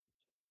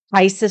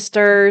Hi,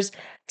 sisters.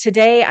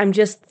 Today, I'm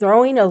just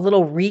throwing a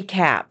little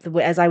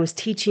recap. As I was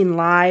teaching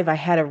live, I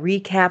had a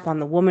recap on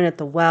the woman at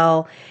the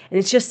well, and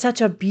it's just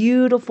such a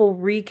beautiful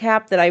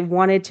recap that I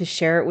wanted to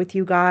share it with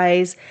you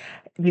guys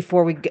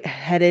before we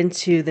head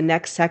into the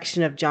next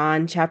section of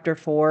John chapter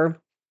 4.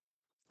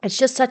 It's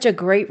just such a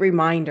great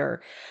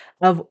reminder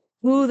of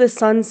who the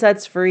Son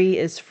sets free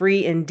is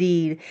free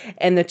indeed,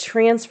 and the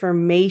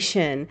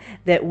transformation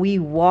that we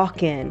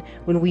walk in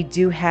when we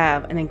do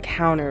have an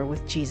encounter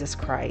with Jesus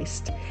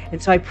Christ.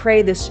 And so I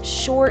pray this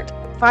short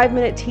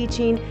 5-minute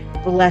teaching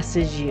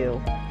blesses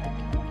you.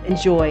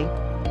 Enjoy.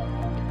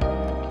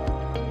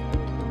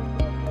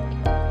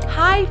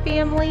 Hi,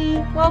 family.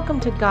 Welcome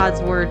to God's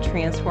Word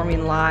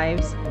Transforming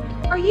Lives.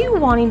 Are you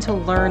wanting to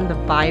learn the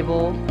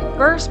Bible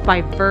verse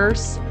by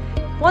verse,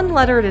 one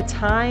letter at a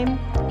time,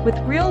 with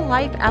real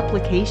life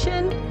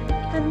application?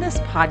 Then this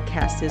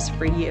podcast is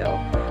for you.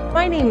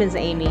 My name is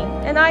Amy,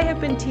 and I have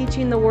been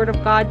teaching the Word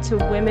of God to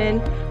women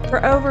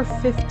for over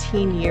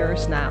 15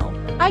 years now.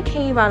 I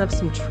came out of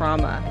some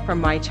trauma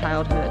from my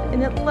childhood,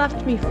 and it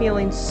left me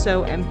feeling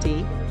so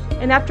empty.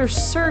 And after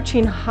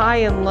searching high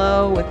and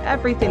low with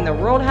everything the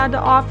world had to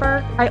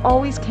offer, I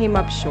always came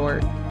up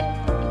short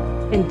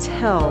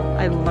until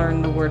I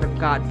learned the Word of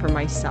God for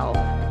myself.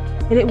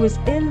 And it was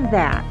in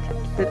that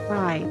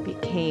I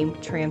became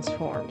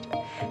transformed.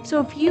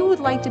 So if you would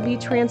like to be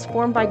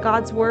transformed by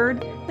God's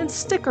Word, then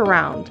stick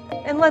around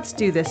and let's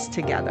do this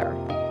together.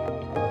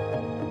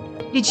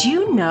 Did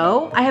you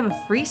know I have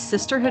a free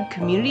sisterhood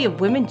community of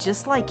women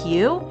just like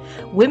you?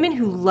 Women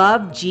who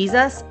love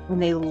Jesus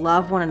and they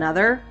love one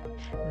another.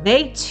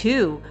 They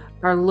too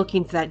are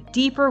looking for that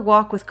deeper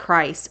walk with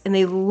Christ, and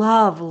they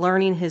love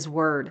learning His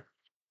Word.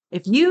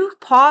 If you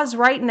pause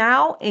right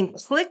now and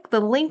click the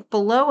link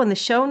below in the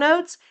show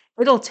notes,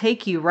 it'll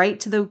take you right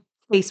to the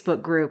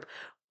Facebook group.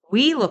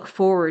 We look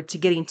forward to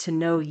getting to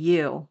know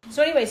you.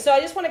 So anyway, I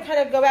just want to kind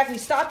of go back. We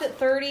stopped at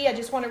 30. I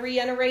just want to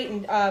reiterate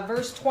in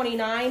verse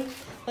 29.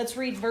 Let's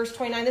read verse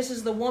 29. This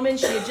is the woman.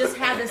 She had just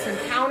had this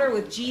encounter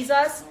with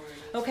Jesus.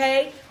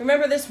 Okay?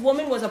 Remember, this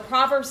woman was a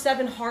Proverbs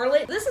 7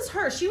 harlot. This is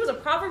her. She was a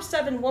Proverbs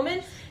 7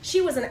 woman. She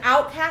was an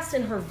outcast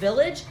in her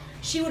village.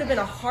 She would have been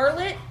a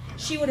harlot.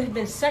 She would have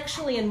been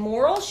sexually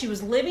immoral. She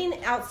was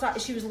living outside.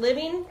 She was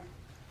living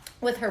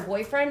with her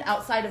boyfriend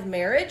outside of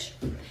marriage.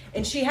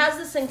 And she has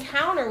this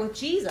encounter with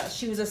Jesus.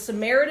 She was a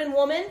Samaritan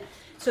woman.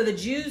 So the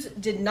Jews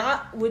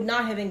would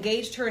not have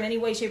engaged her in any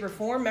way, shape, or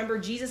form. Remember,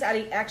 Jesus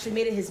actually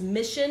made it his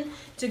mission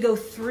to go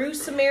through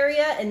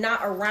Samaria and not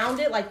around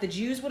it like the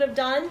Jews would have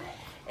done.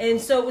 And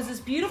so it was this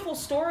beautiful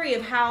story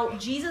of how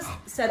Jesus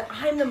said,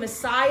 I'm the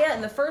Messiah.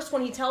 And the first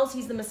one he tells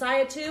he's the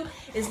Messiah to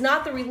is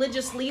not the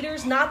religious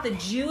leaders, not the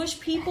Jewish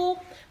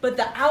people, but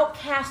the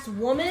outcast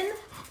woman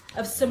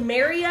of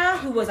Samaria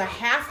who was a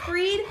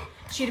half-breed.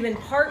 She'd have been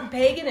part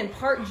pagan and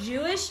part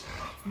Jewish.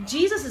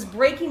 Jesus is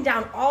breaking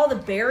down all the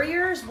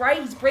barriers,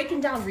 right? He's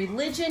breaking down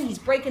religion. He's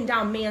breaking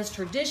down man's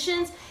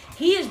traditions.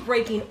 He is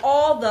breaking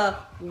all the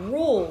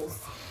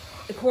rules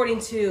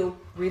according to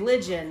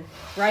religion,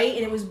 right?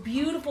 And it was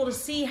beautiful to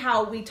see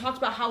how we talked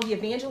about how he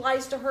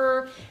evangelized to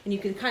her, and you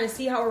could kind of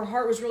see how her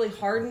heart was really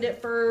hardened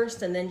at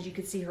first, and then you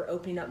could see her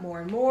opening up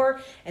more and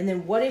more. And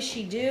then what does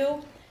she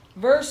do?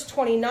 Verse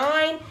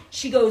 29,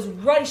 she goes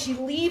running. She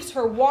leaves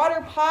her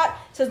water pot.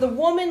 It says, the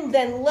woman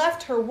then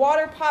left her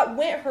water pot,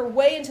 went her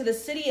way into the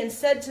city, and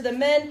said to the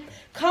men,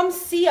 come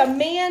see a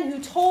man who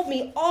told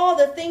me all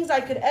the things I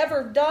could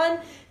ever have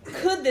done.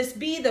 Could this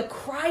be the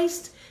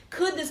Christ?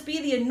 Could this be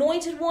the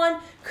anointed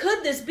one?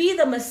 Could this be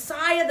the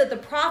Messiah that the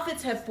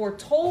prophets have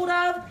foretold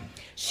of?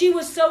 She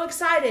was so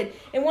excited.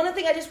 And one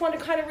thing I just want to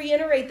kind of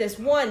reiterate this.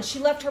 One, she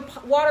left her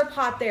water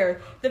pot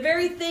there. The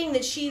very thing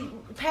that she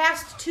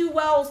passed 2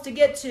 wells to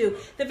get to.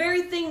 The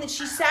very thing that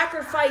she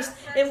sacrificed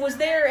and was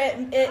there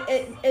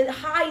at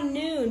high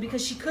noon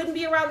because she couldn't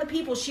be around the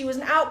people. She was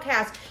an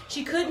outcast.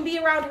 She couldn't be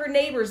around her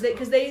neighbors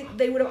because they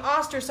would have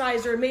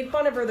ostracized her and made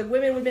fun of her. The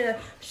women would have been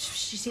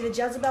you see the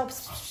Jezebel?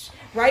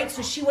 Right?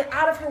 So she went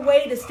out of her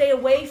way to stay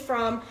away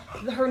from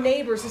her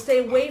neighbors, to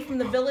stay away from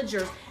the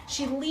villagers.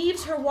 She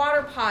leaves her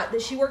water pot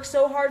that she worked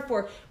so hard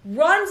for,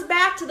 runs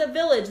back to the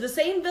village, the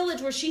same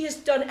village where she has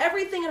done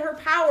everything in her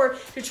power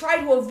to try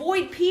to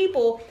avoid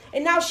people,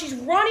 and now she's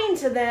running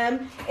to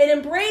them and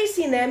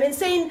embracing them and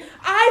saying,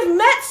 I've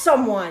met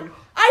someone.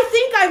 I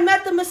think I've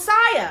met the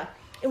Messiah.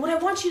 And what I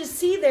want you to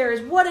see there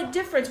is what a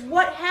difference,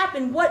 what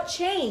happened, what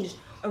changed.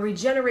 A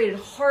regenerated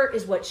heart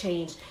is what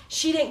changed.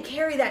 She didn't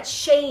carry that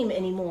shame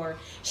anymore.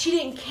 She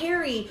didn't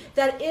carry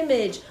that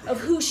image of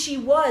who she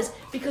was,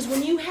 because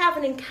when you have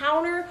an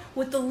encounter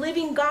with the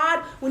living God,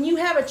 when you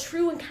have a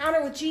true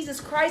encounter with Jesus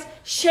Christ,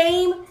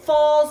 shame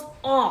falls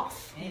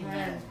off.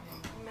 Amen.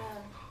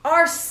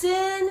 Our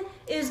sin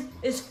is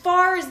as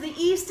far as the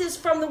east is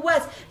from the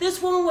west.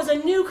 This woman was a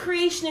new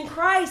creation in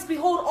Christ.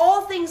 Behold,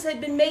 all things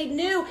had been made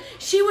new.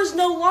 She was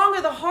no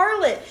longer the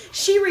harlot.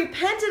 She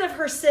repented of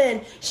her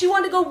sin. She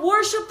wanted to go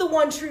worship the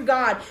one true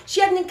God. She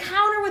had an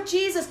encounter with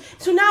Jesus.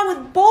 So now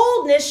with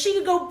boldness, she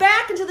could go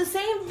back into the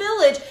same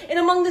village and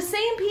among the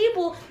same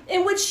people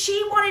in which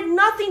she wanted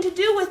nothing to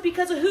do with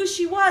because of who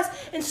she was.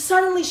 And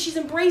suddenly she's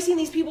embracing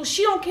these people.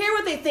 She don't care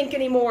what they think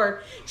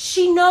anymore.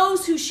 She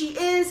knows who she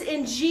is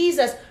in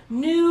Jesus.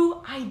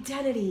 New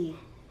identity.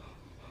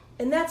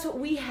 And that's what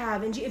we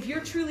have. And if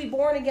you're truly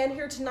born again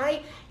here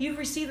tonight, you've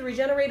received the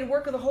regenerated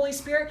work of the Holy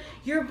Spirit,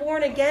 you're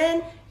born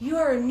again, you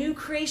are a new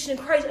creation in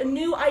Christ, a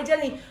new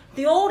identity.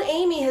 The old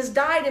Amy has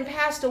died and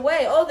passed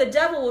away. Oh, the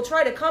devil will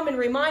try to come and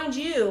remind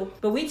you.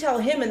 But we tell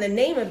him in the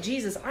name of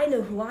Jesus, I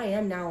know who I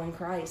am now in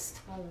Christ.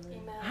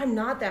 Amen. I'm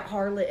not that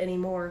harlot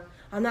anymore.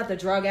 I'm not the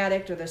drug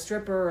addict or the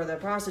stripper or the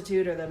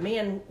prostitute or the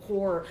man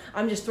whore.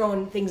 I'm just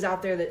throwing things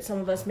out there that some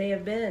of us may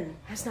have been.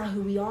 That's not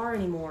who we are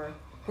anymore.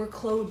 We're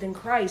clothed in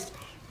Christ.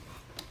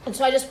 And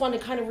so I just want to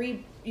kind of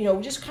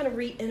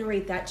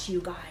reiterate that to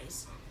you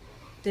guys.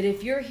 That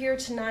if you're here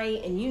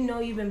tonight and you know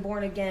you've been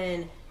born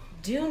again,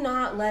 do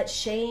not let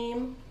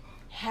shame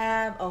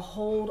have a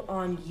hold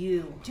on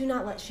you. Do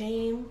not let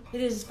shame.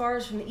 It is as far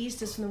as from the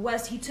east as from the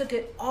west. He took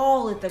it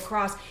all at the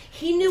cross.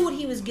 He knew what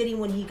he was getting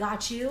when he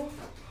got you.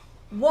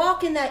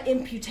 Walk in that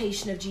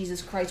imputation of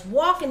Jesus Christ.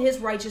 Walk in his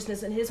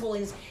righteousness and his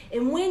holiness.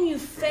 And when you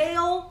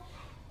fail,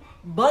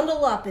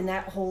 bundle up in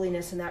that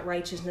holiness and that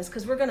righteousness,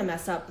 because we're going to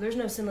mess up. There's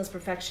no sinless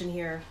perfection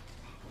here.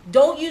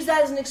 Don't use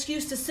that as an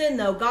excuse to sin,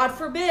 though. God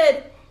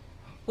forbid.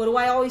 What do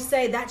I always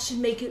say? That should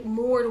make it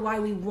more to why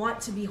we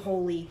want to be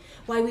holy,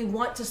 why we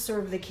want to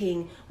serve the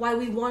King, why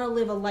we want to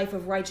live a life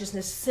of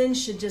righteousness. Sin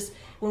should just,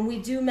 when we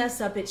do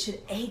mess up, it should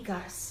ache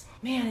us.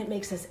 Man, it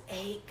makes us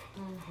ache.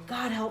 Mm-hmm.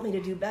 God, help me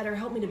to do better.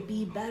 Help me to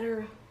be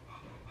better.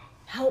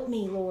 Help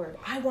me, Lord.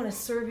 I want to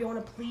serve you. I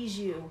want to please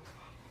you.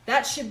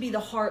 That should be the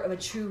heart of a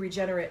true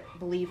regenerate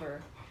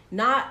believer,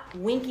 not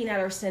winking at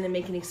our sin and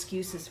making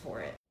excuses for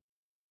it.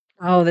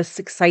 Oh, this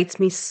excites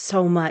me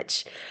so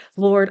much.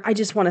 Lord, I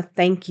just want to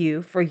thank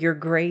you for your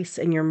grace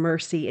and your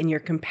mercy and your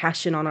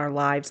compassion on our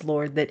lives,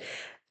 Lord, that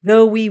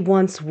though we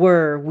once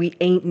were, we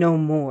ain't no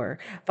more.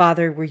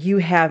 Father, where you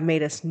have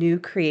made us new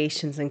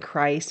creations in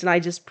Christ. And I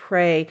just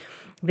pray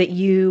that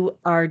you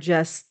are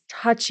just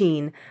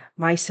touching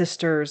my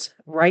sisters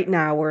right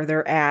now where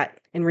they're at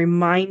and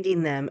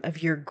reminding them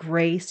of your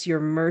grace, your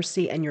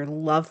mercy, and your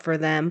love for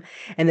them,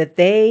 and that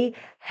they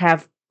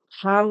have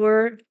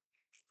power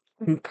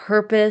and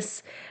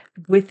purpose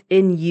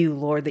within you,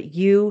 Lord, that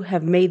you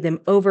have made them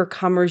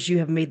overcomers, you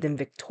have made them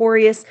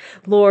victorious,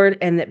 Lord,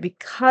 and that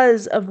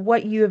because of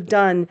what you have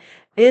done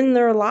in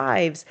their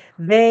lives,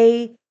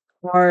 they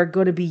are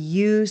going to be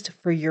used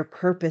for your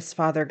purpose,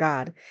 Father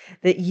God,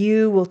 that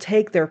you will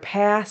take their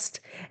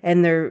past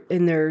and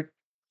their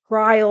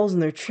trials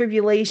and their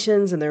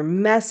tribulations and their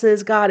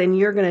messes, God, and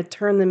you're going to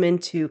turn them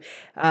into,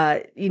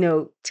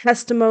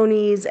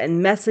 testimonies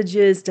and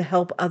messages to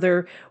help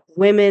other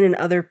women and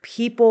other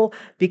people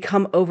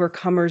become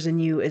overcomers in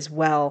you as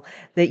well.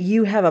 That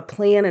you have a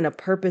plan and a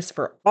purpose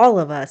for all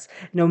of us,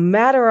 no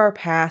matter our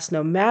past,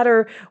 no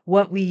matter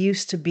what we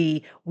used to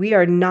be. We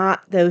are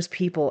not those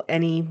people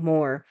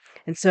anymore.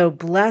 And so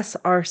bless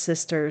our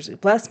sisters,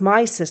 bless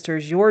my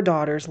sisters, your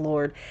daughters,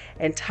 Lord,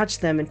 and touch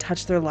them and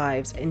touch their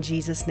lives. In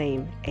Jesus'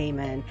 name,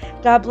 amen.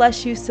 God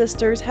bless you,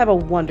 sisters. Have a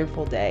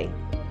wonderful day.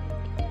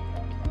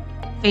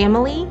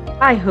 Family,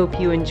 I hope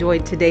you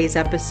enjoyed today's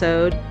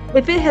episode.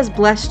 If it has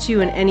blessed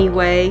you in any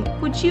way,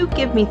 would you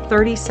give me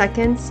 30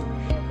 seconds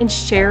and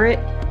share it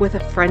with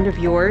a friend of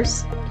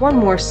yours? One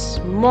more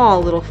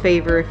small little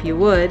favor, if you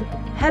would.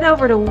 Head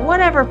over to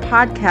whatever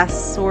podcast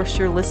source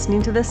you're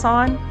listening to this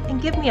on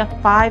and give me a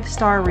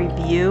 5-star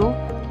review.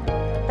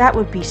 That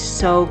would be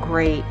so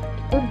great.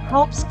 It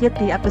helps get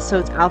the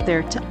episodes out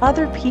there to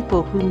other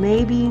people who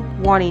may be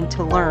wanting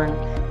to learn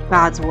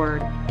God's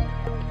Word.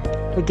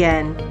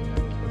 Again,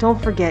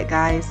 don't forget,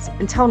 guys,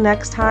 until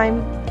next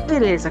time,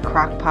 it is a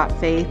crockpot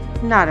faith,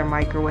 not a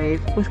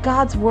microwave. With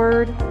God's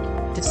Word,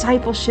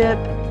 discipleship,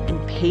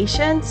 and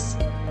patience,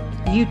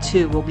 you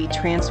too will be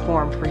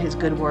transformed for His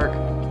good work.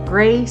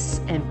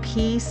 Grace and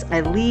peace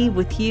I leave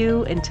with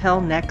you until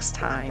next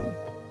time.